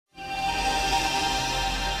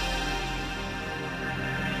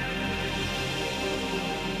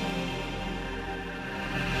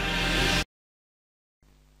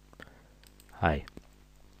Hi,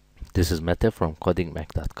 this is Mete from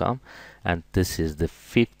codingmac.com, and this is the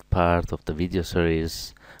fifth part of the video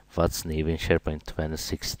series What's New in SharePoint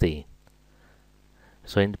 2016.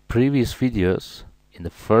 So in the previous videos, in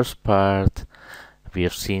the first part, we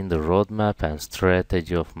have seen the roadmap and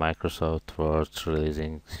strategy of Microsoft towards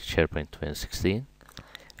releasing SharePoint 2016.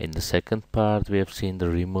 In the second part, we have seen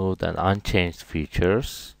the removed and unchanged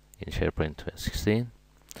features in SharePoint 2016.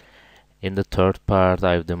 In the third part,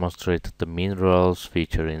 I've demonstrated the min roles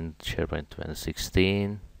feature in SharePoint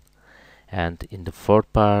 2016, and in the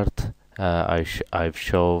fourth part, I've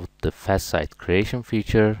showed the fast site creation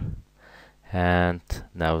feature, and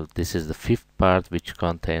now this is the fifth part, which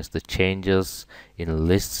contains the changes in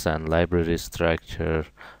lists and library structure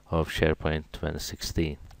of SharePoint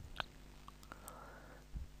 2016.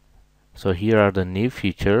 So here are the new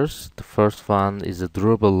features. The first one is a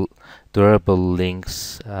durable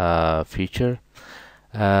links feature.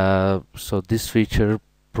 So this feature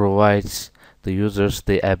provides the users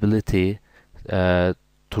the ability to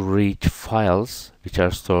reach files which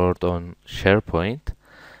are stored on SharePoint,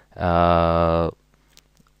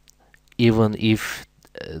 even if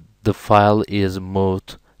the file is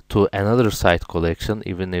moved to another site collection,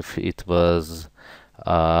 even if it was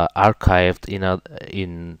archived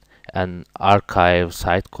in an archive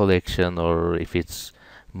site collection, or if it's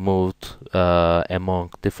moved among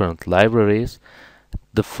different libraries,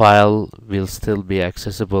 the file will still be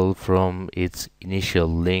accessible from its initial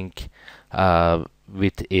link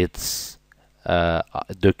with its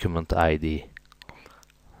document ID.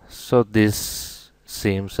 So this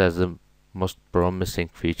seems as the most promising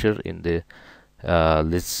feature in the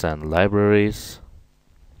lists and libraries.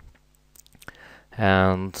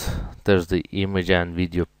 And there's the image and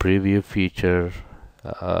video preview feature,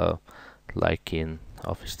 like in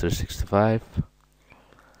Office 365,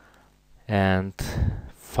 and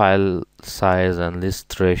file size and list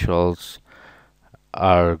thresholds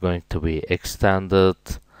are going to be extended,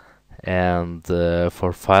 and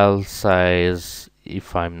for file size,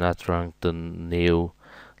 if I'm not wrong, the new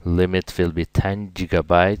limit will be 10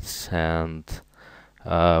 gigabytes, and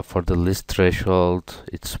for the list threshold,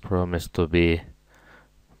 it's promised to be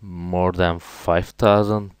more than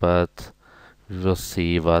 5,000, but we will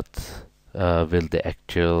see what will the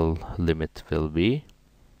actual limit will be.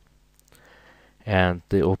 And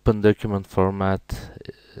the open document format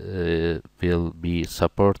will be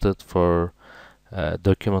supported for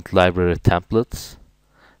document library templates,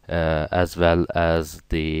 as well as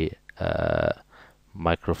the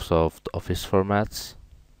Microsoft Office formats.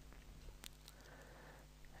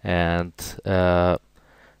 And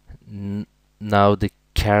now the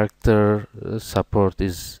character support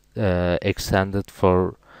is extended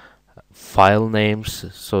for file names,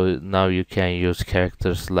 so now you can use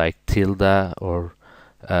characters like tilde or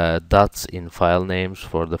dots in file names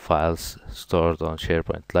for the files stored on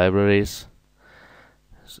SharePoint libraries.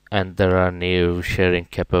 And there are new sharing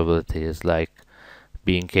capabilities, like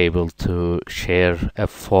being able to share a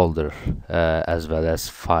folder as well as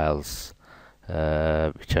files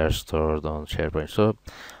which are stored on SharePoint. So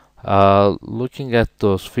looking at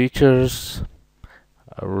those features,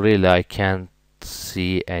 really I can't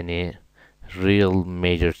see any real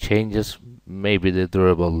major changes. Maybe the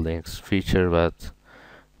durable links feature, but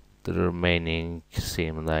the remaining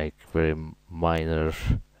seem like very minor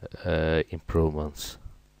improvements.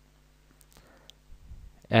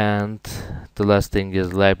 And the last thing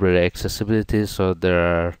is library accessibility. So there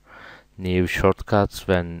are new shortcuts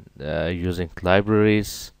when using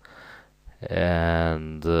libraries,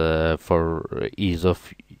 and for ease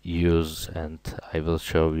of use, and I will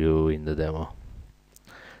show you in the demo.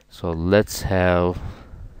 So let's have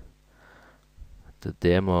the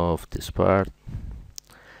demo of this part.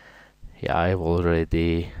 Yeah, I've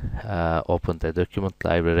already opened the document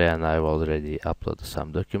library, and I've already uploaded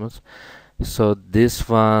some documents. So this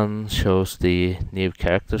one shows the new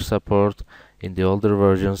character support. In the older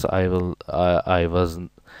versions, I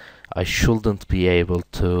shouldn't be able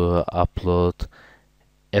to upload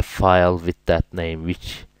a file with that name,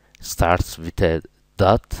 which starts with a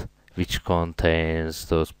dot, which contains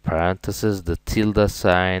those parentheses, the tilde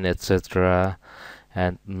sign, etc.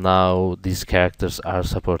 And now these characters are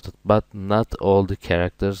supported, but not all the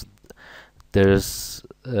characters. There's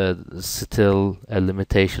still a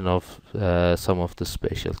limitation of some of the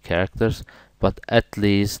special characters, but at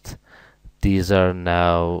least these are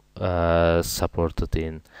now supported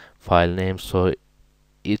in file names, so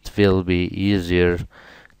it will be easier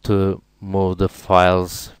to move the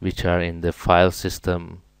files which are in the file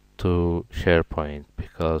system to SharePoint,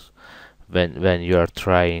 because when you are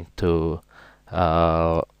trying to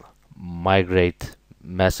migrate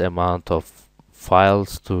mass amount of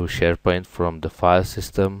files to SharePoint from the file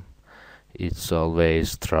system, it's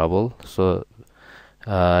always trouble. So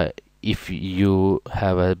if you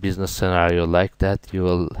have a business scenario like that, you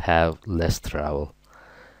will have less trouble.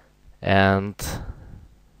 And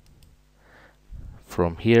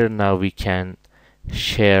from here now we can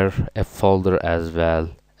share a folder as well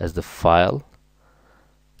as the file.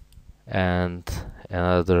 And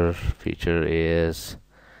another feature is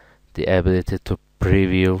the ability to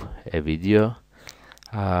preview a video.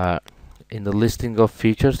 In the listing of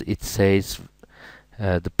features, it says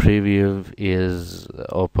the preview is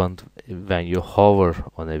opened when you hover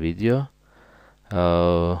on a video,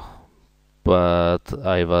 but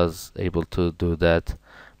I was able to do that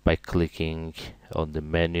by clicking on the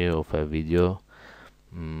menu of a video.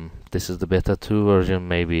 This is the beta 2 version.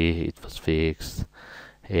 Maybe it was fixed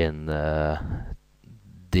in the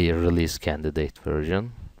release candidate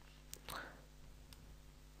version,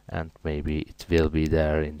 and maybe it will be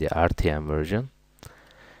there in the RTM version.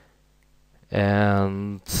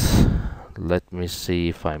 And let me see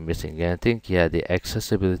if I'm missing anything. Yeah, the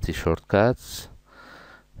accessibility shortcuts.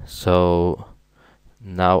 So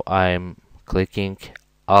now I'm clicking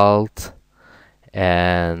Alt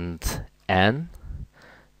and N,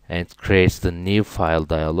 and it creates the new file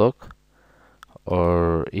dialog.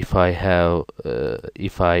 Or if I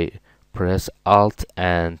press Alt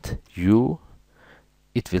and U,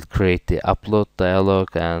 it will create the upload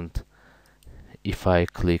dialog. And if I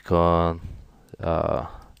click on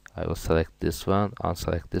I will select this one,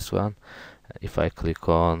 unselect this one. If I click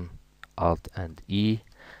on Alt and E,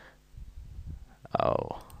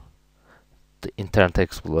 the Internet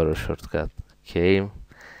Explorer shortcut came.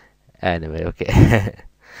 Anyway, okay.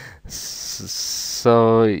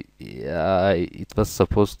 So yeah, it was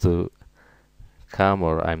supposed to come,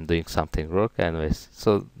 or I'm doing something wrong. Anyways,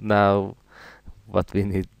 so now what you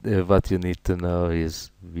need to know is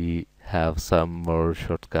we have some more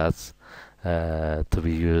shortcuts to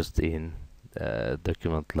be used in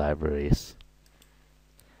document libraries.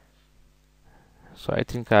 So I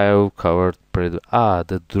think I've covered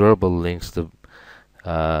the durable links, the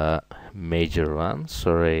major one.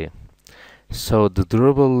 Sorry. So the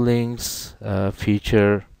durable links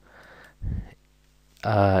feature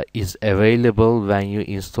is available when you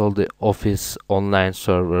install the Office online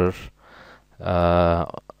server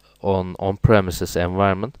on on-premises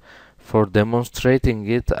environment. For demonstrating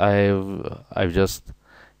it, I've just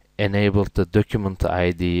enabled the document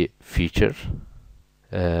ID feature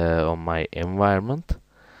on my environment.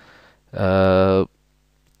 The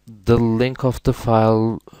link of the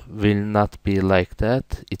file will not be like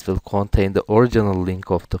that. It will contain the original link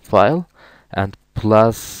of the file, and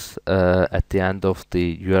plus at the end of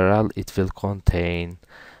the URL it will contain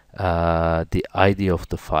the ID of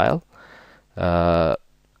the file.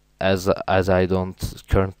 As I don't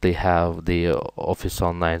currently have the Office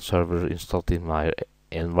Online server installed in my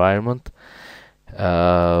environment,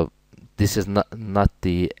 this is not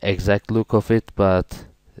the exact look of it, but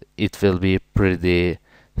it will be pretty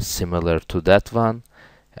similar to that one,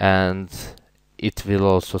 and it will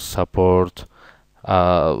also support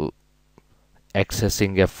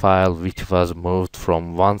accessing a file which was moved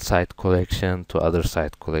from one site collection to other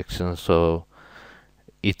site collection. So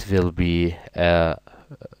it will be a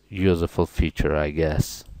useful feature, I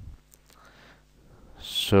guess.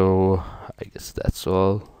 So I guess that's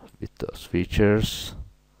all with those features,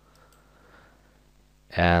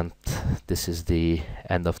 and this is the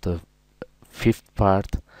end of the 5th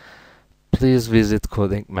part. Please visit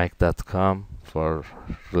codingmac.com for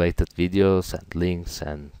related videos and links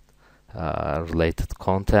and related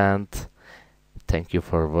content. Thank you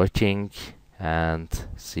for watching, and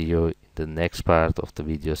see you in the next part of the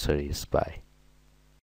video series. Bye.